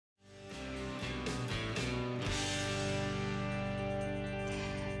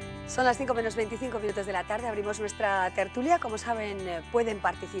Son las 5 menos 25 minutos de la tarde, abrimos nuestra tertulia. Como saben, pueden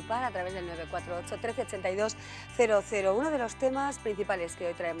participar a través del 948 1382 00. Uno de los temas principales que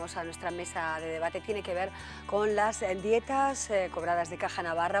hoy traemos a nuestra mesa de debate tiene que ver con las dietas cobradas de Caja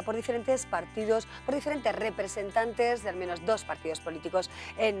Navarra por diferentes partidos, por diferentes representantes de al menos dos partidos políticos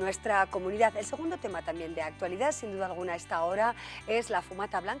en nuestra comunidad. El segundo tema también de actualidad, sin duda alguna a esta hora, es la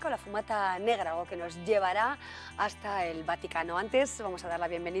fumata blanca o la fumata negra, algo que nos llevará hasta el Vaticano. Antes vamos a dar la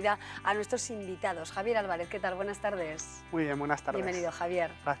bienvenida a nuestros invitados. Javier Álvarez, ¿qué tal? Buenas tardes. Muy bien, buenas tardes. Bienvenido, Javier.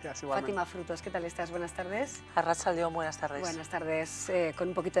 Gracias, igualmente. Fátima Frutos, ¿qué tal estás? Buenas tardes. Arrachaldeón, buenas tardes. Buenas tardes, con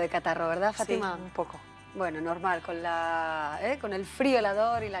un poquito de catarro, ¿verdad, Fátima? Sí, un poco. Bueno, normal, con el frío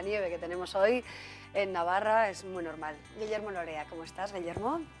helador y la nieve que tenemos hoy en Navarra es muy normal. Guillermo Lorea, ¿cómo estás,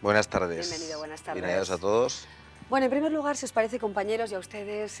 Guillermo? Buenas tardes. Bienvenido, buenas tardes. Bienvenidos a todos. Bueno, en primer lugar, si os parece, compañeros, y a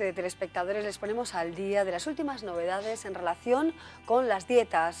ustedes, telespectadores, les ponemos al día de las últimas novedades en relación con las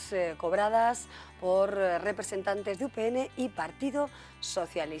dietas cobradas por representantes de UPN y Partido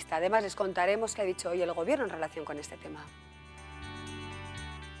Socialista. Además, les contaremos qué ha dicho hoy el Gobierno en relación con este tema.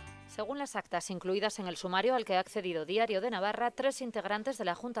 Según las actas incluidas en el sumario al que ha accedido Diario de Navarra, 3 integrantes de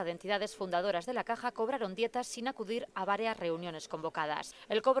la Junta de Entidades Fundadoras de la Caja cobraron dietas sin acudir a varias reuniones convocadas.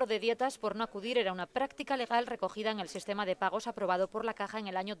 El cobro de dietas por no acudir era una práctica legal recogida en el sistema de pagos aprobado por la Caja en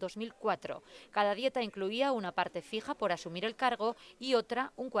el año 2004. Cada dieta incluía una parte fija por asumir el cargo y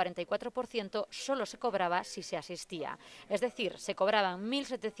otra, un 44%, solo se cobraba si se asistía. Es decir, se cobraban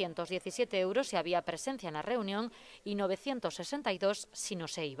 1.717 euros si había presencia en la reunión y 962 si no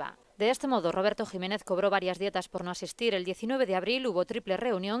se iba. De este modo, Roberto Jiménez cobró varias dietas por no asistir. El 19 de abril hubo triple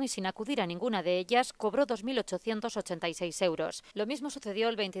reunión y sin acudir a ninguna de ellas cobró 2.886 euros. Lo mismo sucedió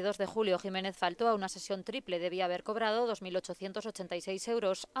el 22 de julio. Jiménez faltó a una sesión triple, debía haber cobrado 2.886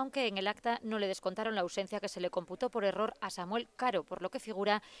 euros, aunque en el acta no le descontaron la ausencia que se le computó por error a Samuel Caro, por lo que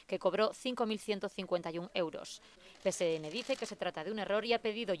figura que cobró 5.151 euros. PSN dice que se trata de un error y ha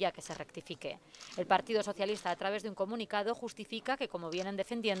pedido ya que se rectifique. El Partido Socialista, a través de un comunicado, justifica que, como vienen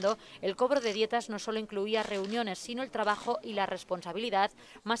defendiendo, el cobro de dietas no solo incluía reuniones, sino el trabajo y la responsabilidad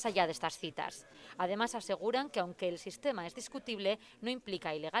más allá de estas citas. Además, aseguran que, aunque el sistema es discutible, no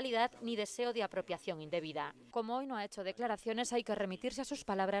implica ilegalidad ni deseo de apropiación indebida. Como hoy no ha hecho declaraciones, hay que remitirse a sus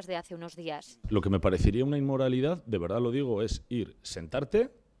palabras de hace unos días. Lo que me parecería una inmoralidad, de verdad lo digo, es ir, sentarte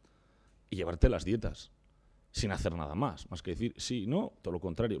y llevarte las dietas, sin hacer nada más que decir sí, no, todo lo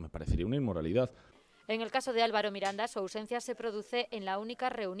contrario, me parecería una inmoralidad. En el caso de Álvaro Miranda, su ausencia se produce en la única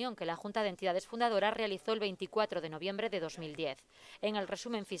reunión que la Junta de Entidades Fundadoras realizó el 24 de noviembre de 2010. En el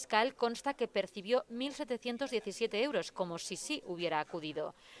resumen fiscal consta que percibió 1.717 euros, como si sí hubiera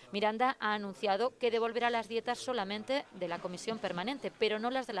acudido. Miranda ha anunciado que devolverá las dietas solamente de la Comisión Permanente, pero no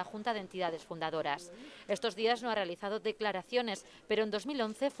las de la Junta de Entidades Fundadoras. Estos días no ha realizado declaraciones, pero en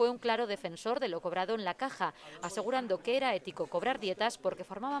 2011 fue un claro defensor de lo cobrado en la Caja, asegurando que era ético cobrar dietas porque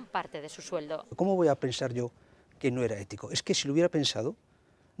formaban parte de su sueldo. ¿Cómo voy a pensar yo que no era ético? Es que si lo hubiera pensado,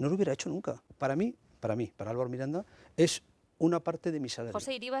 no lo hubiera hecho nunca. Para Álvaro Miranda, es una parte de mi salario.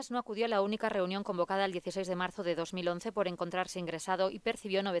 José Iribas no acudió a la única reunión convocada el 16 de marzo de 2011 por encontrarse ingresado y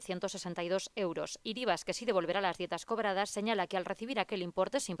percibió 962 euros. Iribas, que sí devolverá las dietas cobradas, señala que al recibir aquel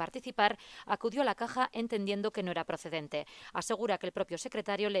importe sin participar, acudió a la Caja entendiendo que no era procedente. Asegura que el propio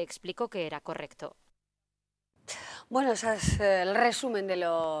secretario le explicó que era correcto. Bueno, ese es el resumen de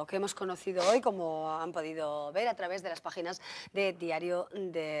lo que hemos conocido hoy, como han podido ver a través de las páginas de Diario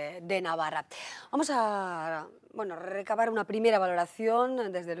de Navarra. Vamos a recabar una primera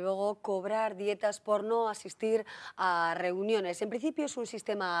valoración. Desde luego, cobrar dietas por no asistir a reuniones. En principio es un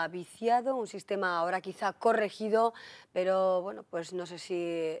sistema viciado, un sistema ahora quizá corregido, pero bueno, pues no sé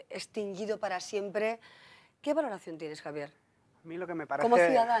si extinguido para siempre. ¿Qué valoración tienes, Javier? A mí lo que me parece... Como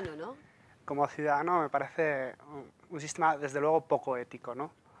ciudadano, ¿no? Como ciudadano me parece un sistema, desde luego, poco ético,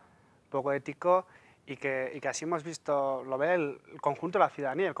 ¿no? Poco ético y que así hemos visto, lo ve el conjunto de la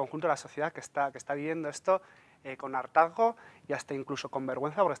ciudadanía, el conjunto de la sociedad que está viviendo esto con hartazgo y hasta incluso con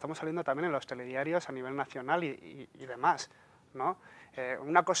vergüenza, porque estamos saliendo también en los telediarios a nivel nacional y demás, ¿no?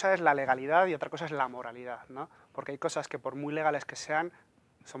 Una cosa es la legalidad y otra cosa es la moralidad, ¿no? Porque hay cosas que, por muy legales que sean,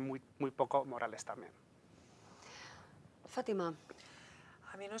 son muy poco morales también. Fátima.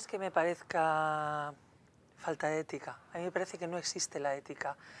 A mí no es que me parezca falta de ética, a mí me parece que no existe la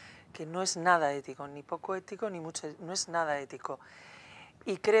ética, que no es nada ético, ni poco ético, ni mucho, no es nada ético.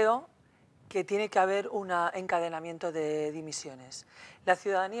 Y creo que tiene que haber un encadenamiento de dimisiones. La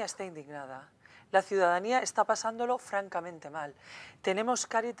ciudadanía está indignada, la ciudadanía está pasándolo francamente mal. Tenemos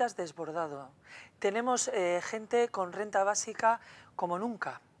Cáritas desbordado, tenemos gente con renta básica como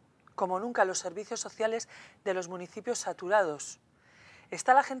nunca, los servicios sociales de los municipios saturados.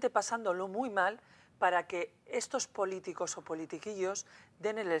 Está la gente pasándolo muy mal para que estos políticos o politiquillos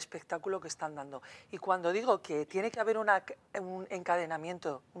den el espectáculo que están dando. Y cuando digo que tiene que haber un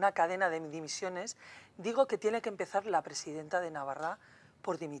encadenamiento, una cadena de dimisiones, digo que tiene que empezar la presidenta de Navarra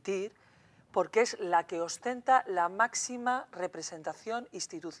por dimitir, porque es la que ostenta la máxima representación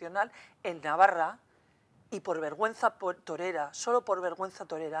institucional en Navarra, y por vergüenza torera, solo por vergüenza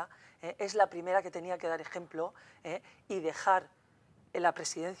torera, es la primera que tenía que dar ejemplo y dejar en la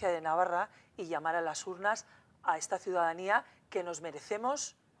presidencia de Navarra y llamar a las urnas a esta ciudadanía que nos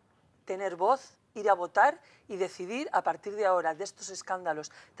merecemos tener voz, ir a votar y decidir a partir de ahora, de estos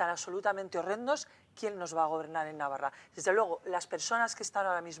escándalos tan absolutamente horrendos, quién nos va a gobernar en Navarra. Desde luego, las personas que están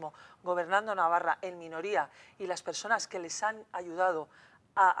ahora mismo gobernando Navarra en minoría y las personas que les han ayudado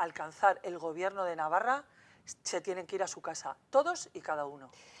a alcanzar el gobierno de Navarra se tienen que ir a su casa, todos y cada uno.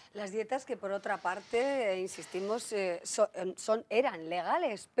 Las dietas que, por otra parte, insistimos, eran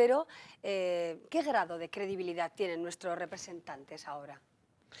legales, pero ¿qué grado de credibilidad tienen nuestros representantes ahora?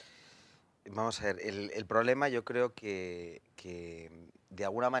 Vamos a ver, el problema yo creo que de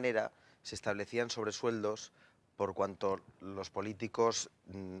alguna manera se establecían sobresueldos por cuanto los políticos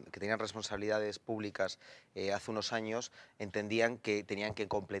que tenían responsabilidades públicas hace unos años entendían que tenían que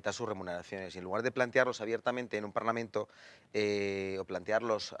completar sus remuneraciones, y en lugar de plantearlos abiertamente en un parlamento o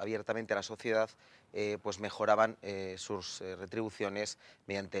plantearlos abiertamente a la sociedad, pues mejoraban sus retribuciones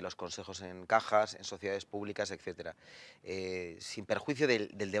mediante los consejos en cajas, en sociedades públicas, etc. Sin perjuicio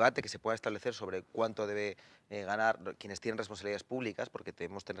del debate que se pueda establecer sobre cuánto debe ganar quienes tienen responsabilidades públicas, porque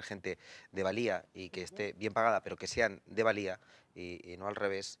debemos tener gente de valía y que esté bien pagada, pero que sean de valía y no al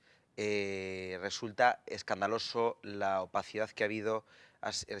revés. Resulta escandaloso la opacidad que ha habido,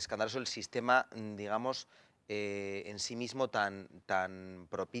 escandaloso el sistema, digamos, en sí mismo tan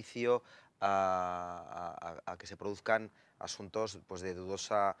propicio a que se produzcan asuntos pues, de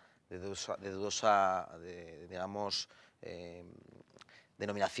dudosa digamos,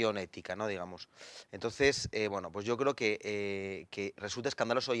 denominación ética, ¿no? Digamos. Entonces, bueno, pues yo creo que resulta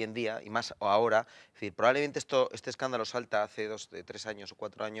escandaloso hoy en día, y más ahora. Es decir, probablemente este escándalo salta hace 2, 3 años o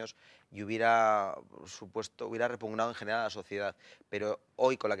 4 años y hubiera repugnado en general a la sociedad, pero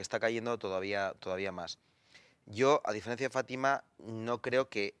hoy con la que está cayendo todavía más. Yo, a diferencia de Fátima, no creo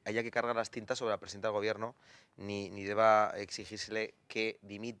que haya que cargar las tintas sobre la presidenta del Gobierno, ni deba exigírsele que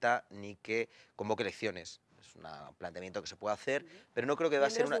dimita ni que convoque elecciones. Es un planteamiento que se puede hacer, pero no creo que va a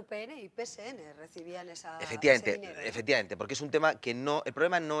ser una... Miembros de UPN y PSN recibían ese dinero, ¿no? Efectivamente, porque es un tema que no... El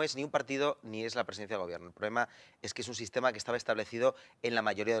problema no es ni un partido ni es la presidencia del Gobierno. El problema es que es un sistema que estaba establecido en la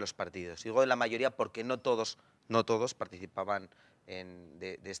mayoría de los partidos. Digo en la mayoría porque no todos participaban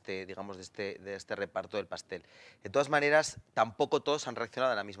de este reparto del pastel. De todas maneras, tampoco todos han reaccionado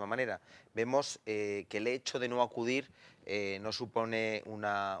de la misma manera. Vemos que el hecho de no acudir no supone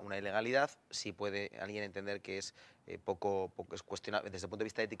una ilegalidad. Sí puede alguien entender que es poco es cuestionable, desde el punto de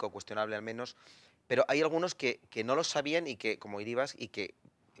vista ético cuestionable al menos, pero hay algunos que no lo sabían y que, como Iribas, y que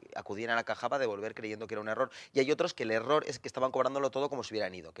acudían a la caja para devolver creyendo que era un error, y hay otros que el error es que estaban cobrándolo todo como si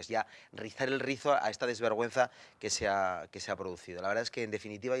hubieran ido, que es ya rizar el rizo a esta desvergüenza que se ha producido. La verdad es que, en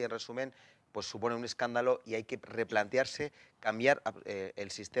definitiva y en resumen, pues supone un escándalo y hay que replantearse, cambiar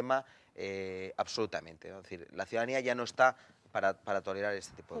el sistema absolutamente, ¿no? Es decir, la ciudadanía ya no está para tolerar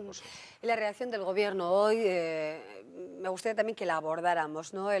este tipo de cosas. Y la reacción del Gobierno hoy, me gustaría también que la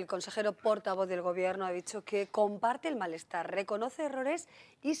abordáramos, ¿no? El consejero portavoz del Gobierno ha dicho que comparte el malestar, reconoce errores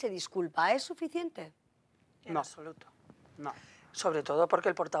y se disculpa. ¿Es suficiente? En absoluto. No. Sobre todo porque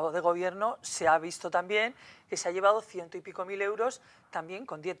el portavoz de Gobierno se ha visto también que se ha llevado 100 y pico mil euros también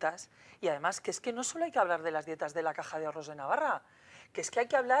con dietas. Y además que es que no solo hay que hablar de las dietas de la Caja de Ahorros de Navarra, que es que hay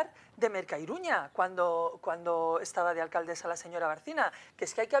que hablar de Mercairuña cuando estaba de alcaldesa la señora Barcina, que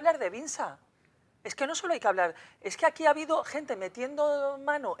es que hay que hablar de Vinsa. Es que no solo hay que hablar, es que aquí ha habido gente metiendo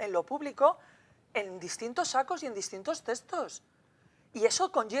mano en lo público en distintos sacos y en distintos textos. Y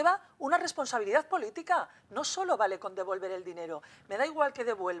eso conlleva una responsabilidad política. No solo vale con devolver el dinero. Me da igual que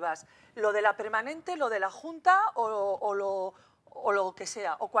devuelvas lo de la permanente, lo de la Junta o lo que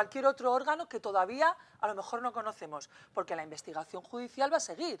sea, o cualquier otro órgano que todavía a lo mejor no conocemos, porque la investigación judicial va a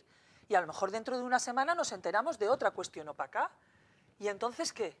seguir. Y a lo mejor dentro de una semana nos enteramos de otra cuestión opaca. ¿Y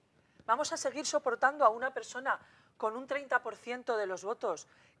entonces qué? ¿Vamos a seguir soportando a una persona con un 30% de los votos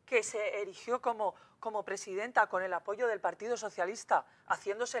que se erigió como presidenta con el apoyo del Partido Socialista,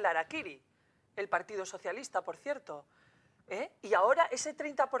 haciéndose el harakiri, el Partido Socialista, por cierto? Y ahora ese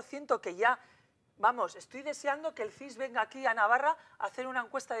 30% que ya, vamos, estoy deseando que el CIS venga aquí a Navarra a hacer una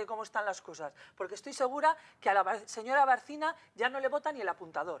encuesta de cómo están las cosas, porque estoy segura que a la señora Barcina ya no le vota ni el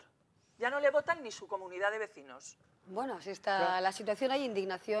apuntador. Ya no le votan ni su comunidad de vecinos. Bueno, así está la situación, hay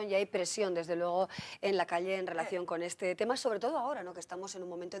indignación y hay presión, desde luego, en la calle en relación con este tema, sobre todo ahora, ¿no?, que estamos en un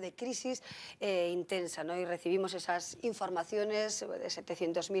momento de crisis intensa, ¿no?, y recibimos esas informaciones de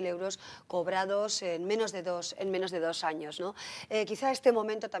 700.000 euros cobrados en menos de dos años, ¿no? Quizá este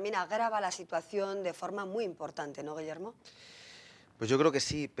momento también agrava la situación de forma muy importante, ¿no, Guillermo? Pues yo creo que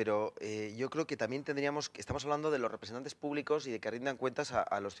sí, pero yo creo que también estamos hablando de los representantes públicos y de que rindan cuentas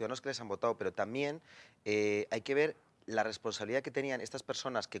a los ciudadanos que les han votado, pero también hay que ver la responsabilidad que tenían estas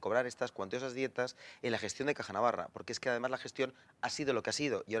personas que cobrar estas cuantiosas dietas en la gestión de Caja Navarra, porque es que además la gestión ha sido lo que ha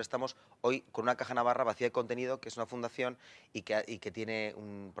sido y ahora estamos hoy con una Caja Navarra vacía de contenido, que es una fundación y que tiene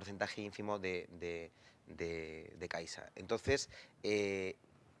un porcentaje ínfimo de Caixa. Entonces,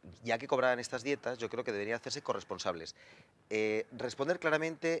 ya que cobraran estas dietas, yo creo que deberían hacerse corresponsables. Responder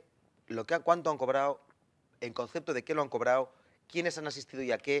claramente cuánto han cobrado, en concepto de qué lo han cobrado, quiénes han asistido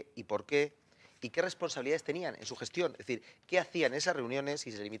y a qué y por qué, y qué responsabilidades tenían en su gestión. Es decir, qué hacían en esas reuniones,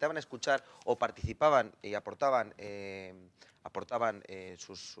 si se limitaban a escuchar o participaban y aportaban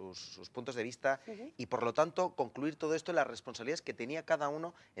sus puntos de vista, y por lo tanto concluir todo esto en las responsabilidades que tenía cada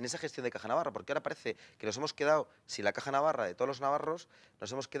uno en esa gestión de Caja Navarra, porque ahora parece que nos hemos quedado, sin la Caja Navarra de todos los navarros, nos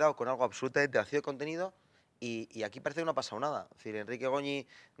hemos quedado con algo absolutamente vacío de contenido. Y aquí parece que no ha pasado nada. Es decir, Enrique Goñi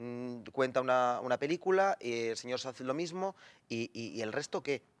cuenta una película, el señor Sanz lo mismo, y el resto,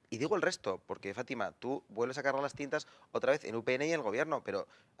 ¿qué? Y digo el resto, porque Fátima, tú vuelves a cargar las tintas otra vez en UPN y en el gobierno, pero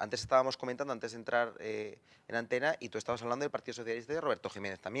antes estábamos comentando, antes de entrar en antena, y tú estabas hablando del Partido Socialista y de Roberto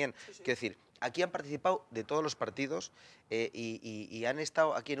Jiménez también. Sí, sí. Quiero decir, aquí han participado de todos los partidos y han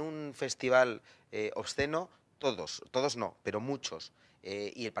estado aquí en un festival obsceno, todos no, pero muchos.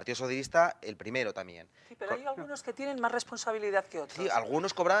 Y el Partido Socialista, el primero también. Sí, pero hay algunos que tienen más responsabilidad que otros. Sí,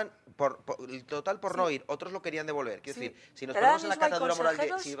 algunos cobran total por no ir, otros lo querían devolver. Quiero decir, si nos ponemos en la catadura moral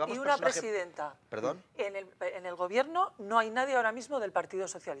de... Si vamos y una presidenta. ¿Perdón? En el gobierno no hay nadie ahora mismo del Partido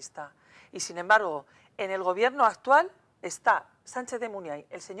Socialista. Y sin embargo, en el gobierno actual está Sánchez de Muniay,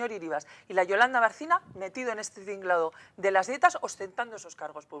 el señor Iribas y la Yolanda Barcina metido en este tinglado de las dietas, ostentando esos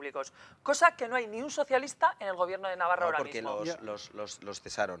cargos públicos. Cosa que no hay ni un socialista en el gobierno de Navarra ahora mismo. Porque los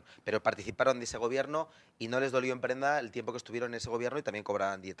cesaron, pero participaron de ese gobierno y no les dolió en prenda el tiempo que estuvieron en ese gobierno y también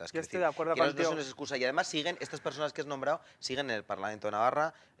cobraban dietas. Yo estoy de acuerdo contigo. No son excusa. Y además estas personas que has nombrado siguen en el Parlamento de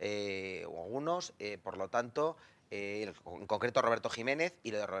Navarra, o algunos, por lo tanto... en concreto Roberto Jiménez,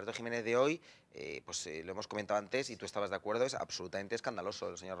 y lo de Roberto Jiménez de hoy, lo hemos comentado antes y tú estabas de acuerdo, es absolutamente escandaloso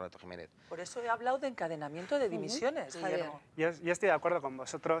el señor Roberto Jiménez. Por eso he hablado de encadenamiento de dimisiones, Guillermo. Yo estoy de acuerdo con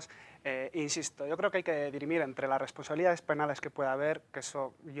vosotros, insisto, yo creo que hay que dirimir entre las responsabilidades penales que pueda haber, que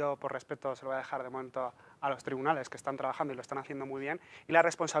eso yo por respeto se lo voy a dejar de momento a los tribunales que están trabajando y lo están haciendo muy bien, y las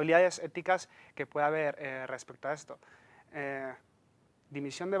responsabilidades éticas que pueda haber respecto a esto.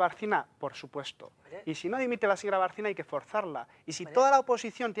 Dimisión de Barcina, por supuesto. Y si no dimite la señora Barcina hay que forzarla. Y si toda la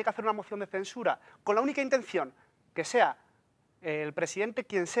oposición tiene que hacer una moción de censura con la única intención que sea el presidente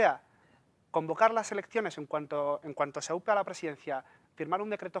quien sea, convocar las elecciones en cuanto se aupe a la presidencia, firmar un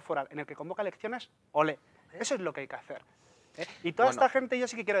decreto foral en el que convoca elecciones, olé. Eso es lo que hay que hacer. Y toda esta gente, yo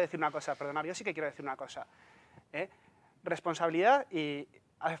sí que quiero decir una cosa, perdonad, yo sí que quiero decir una cosa. Responsabilidad y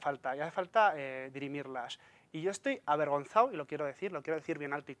hace falta dirimirlas. Y yo estoy avergonzado, y lo quiero decir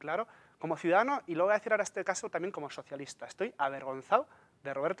bien alto y claro, como ciudadano, y lo voy a decir ahora en este caso también como socialista. Estoy avergonzado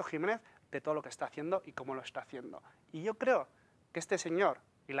de Roberto Jiménez, de todo lo que está haciendo y cómo lo está haciendo. Y yo creo que este señor,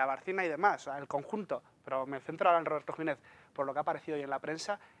 y la Barcina y demás, el conjunto, pero me centro ahora en Roberto Jiménez, por lo que ha aparecido hoy en la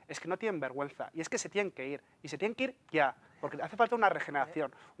prensa, es que no tienen vergüenza, y es que se tienen que ir, y se tienen que ir ya, porque hace falta una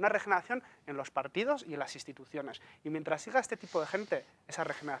regeneración en los partidos y en las instituciones. Y mientras siga este tipo de gente, esa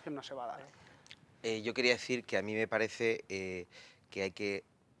regeneración no se va a dar. Yo quería decir que a mí me parece que hay que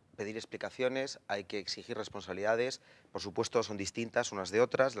pedir explicaciones, hay que exigir responsabilidades. Por supuesto, son distintas unas de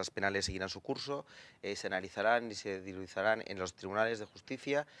otras, las penales seguirán su curso, se analizarán y se diluizarán en los tribunales de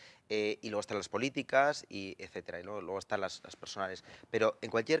justicia, y luego están las políticas, etcétera, y luego están las personales. Pero,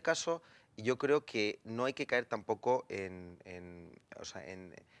 en cualquier caso, yo creo que no hay que caer tampoco en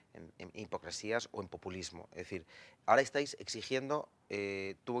hipocresías o en populismo. Es decir, ahora estáis exigiendo,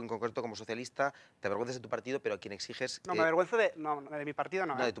 tú en concreto como socialista, te avergüenzas de tu partido, pero a quien exiges... No, me avergüenzo de mi partido,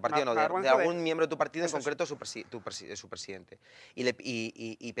 no. No, de tu partido no, de algún miembro de tu partido, en concreto su presidente.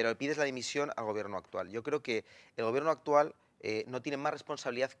 Pero le pides la dimisión al gobierno actual. Yo creo que el gobierno actual no tiene más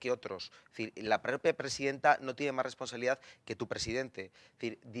responsabilidad que otros. Es decir, la propia presidenta no tiene más responsabilidad que tu presidente.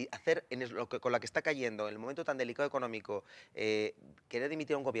 Es decir, hacer con la que está cayendo, en el momento tan delicado económico, querer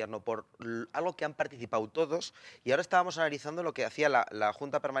dimitir a un gobierno por algo que han participado todos, y ahora estábamos analizando lo que hacía la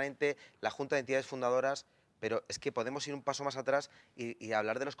Junta Permanente, la Junta de Entidades Fundadoras, pero es que podemos ir un paso más atrás y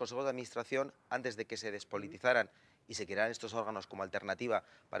hablar de los consejos de administración antes de que se despolitizaran y se crearan estos órganos como alternativa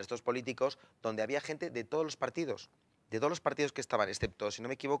para estos políticos, donde había gente de todos los partidos que estaban, excepto, si no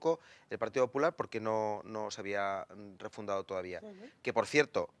me equivoco, el Partido Popular, porque no se había refundado todavía. Que, por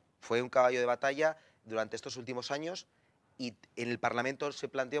cierto, fue un caballo de batalla durante estos últimos años, y en el Parlamento se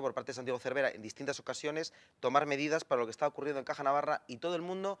planteó por parte de Santiago Cervera en distintas ocasiones tomar medidas para lo que estaba ocurriendo en Caja Navarra, y todo el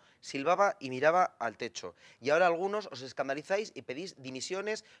mundo silbaba y miraba al techo. Y ahora algunos os escandalizáis y pedís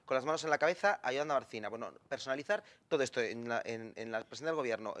dimisiones con las manos en la cabeza a Yolanda Barcina. Bueno, personalizar todo esto en la presidenta del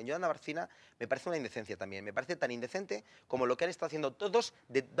Gobierno, en Yolanda Barcina, me parece una indecencia también. Me parece tan indecente como lo que han estado haciendo todos,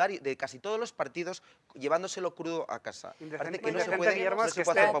 de casi todos los partidos, llevándoselo crudo a casa. Indecente, Parece que no se indecente, puede, Guillermo, no es se que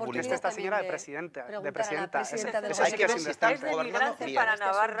puede hacer esté populismo. esta señora de presidenta. Eso hay que ver si están Es gobernando denigrante bien. para este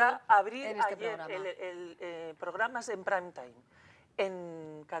Navarra asunto abrir en este ayer programa. programas en prime time,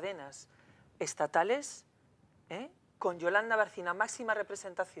 en cadenas estatales, con Yolanda Barcina, máxima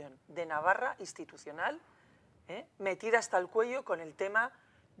representación de Navarra institucional, metida hasta el cuello con el tema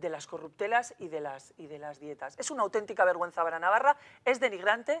de las corruptelas y de las dietas. Es una auténtica vergüenza para Navarra, es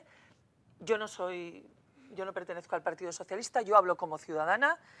denigrante. Yo no pertenezco al Partido Socialista, yo hablo como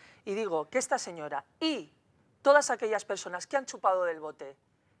ciudadana y digo que esta señora y todas aquellas personas que han chupado del bote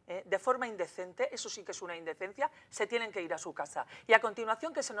de forma indecente, eso sí que es una indecencia, se tienen que ir a su casa. Y a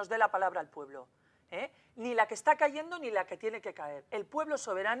continuación que se nos dé la palabra al pueblo. Ni la que está cayendo ni la que tiene que caer. El pueblo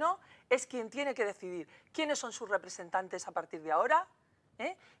soberano es quien tiene que decidir quiénes son sus representantes a partir de ahora,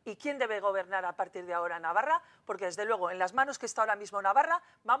 y quién debe gobernar a partir de ahora Navarra, porque desde luego en las manos que está ahora mismo Navarra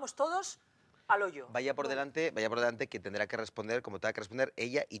vamos todos al hoyo. Vaya por delante que tendrá que responder como tenga que responder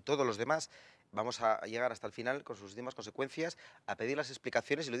ella y todos los demás. Vamos a llegar hasta el final con sus últimas consecuencias a pedir las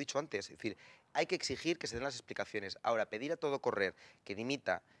explicaciones, y lo he dicho antes, es decir, hay que exigir que se den las explicaciones. Ahora, pedir a todo correr que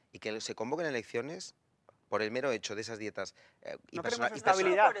dimita y que se convoquen elecciones por el mero hecho de esas dietas y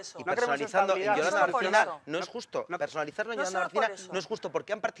personalizando en Yolanda Barcina no es justo. Personalizarlo en Yolanda Barcina no es justo,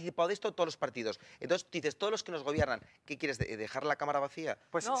 porque han participado de esto todos los partidos. Entonces tú dices, todos los que nos gobiernan, ¿qué quieres, dejar la Cámara vacía?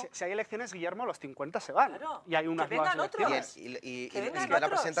 Pues no. si hay elecciones, Guillermo, los 50 se van. Claro, y hay unas nuevas elecciones. Y van a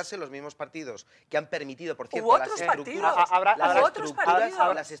presentarse los mismos partidos que han permitido, por cierto, otros partidos. Habrá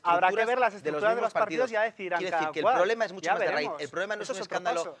que ver las estructuras de los partidos y ya decidirán. Quiere decir que el problema es mucho más de raíz. El problema no es un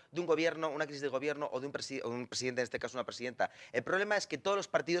escándalo de un gobierno, una crisis de gobierno o de un presidente, en este caso una presidenta. El problema es que todos los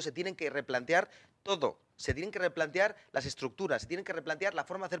partidos se tienen que replantear todo. Se tienen que replantear las estructuras, se tienen que replantear la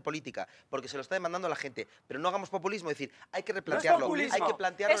forma de hacer política, porque se lo está demandando la gente. Pero no hagamos populismo, es decir, hay que replantearlo, hay que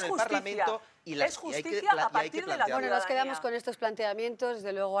plantearlo en el Parlamento y hay que plantearlo. Bueno, nos quedamos con estos planteamientos.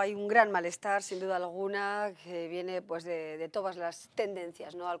 Desde luego hay un gran malestar, sin duda alguna, que viene pues de todas las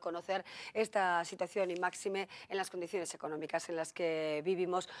tendencias, ¿no?, al conocer esta situación y máxime en las condiciones económicas en las que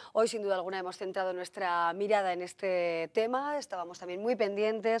vivimos. Hoy, sin duda alguna, hemos centrado nuestra mirada en este tema. Estábamos también muy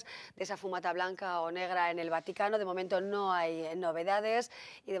pendientes de esa fumata blanca o negra en el Vaticano. De momento no hay novedades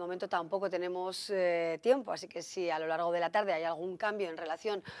y de momento tampoco tenemos tiempo, así que si a lo largo de la tarde hay algún cambio en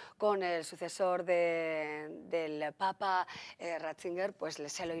relación con el sucesor del Papa Ratzinger, pues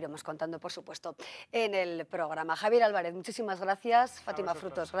se lo iremos contando, por supuesto, en el programa. Javier Álvarez, muchísimas gracias. Fátima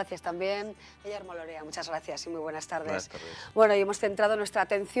Frutos, gracias también. Guillermo Lorea, muchas gracias y muy buenas tardes. Buenas tardes. Bueno, y hemos centrado nuestra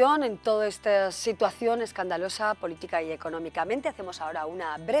atención en toda esta situación escandalosa política y económicamente. Hacemos ahora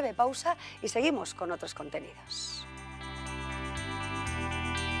una breve pausa y seguimos con otros contenidos.